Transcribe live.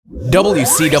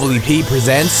WCWP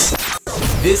presents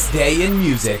This Day in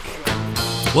Music.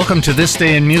 Welcome to This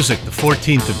Day in Music, the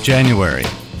 14th of January.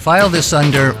 File this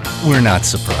under, we're not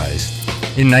surprised.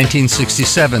 In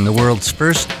 1967, the world's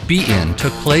first Be-In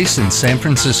took place in San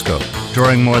Francisco,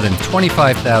 drawing more than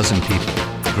 25,000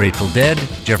 people. Grateful Dead,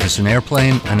 Jefferson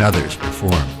Airplane, and others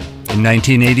performed. In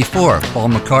 1984, Paul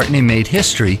McCartney made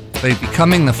history by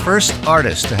becoming the first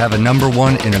artist to have a number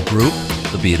one in a group,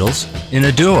 the Beatles, in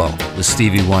a duo, the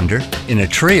Stevie Wonder, in a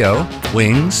trio,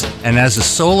 Wings, and as a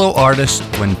solo artist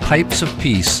when Pipes of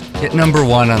Peace hit number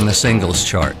one on the singles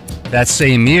chart. That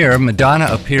same year, Madonna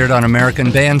appeared on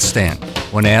American Bandstand.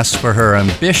 When asked for her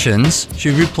ambitions,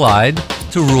 she replied,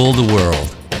 to rule the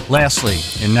world. Lastly,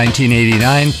 in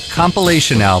 1989,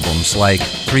 compilation albums like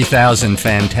 3,000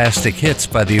 Fantastic Hits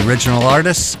by the original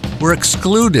artists were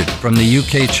excluded from the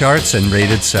UK charts and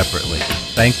rated separately.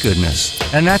 Thank goodness.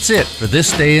 And that's it for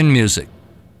This Day in Music.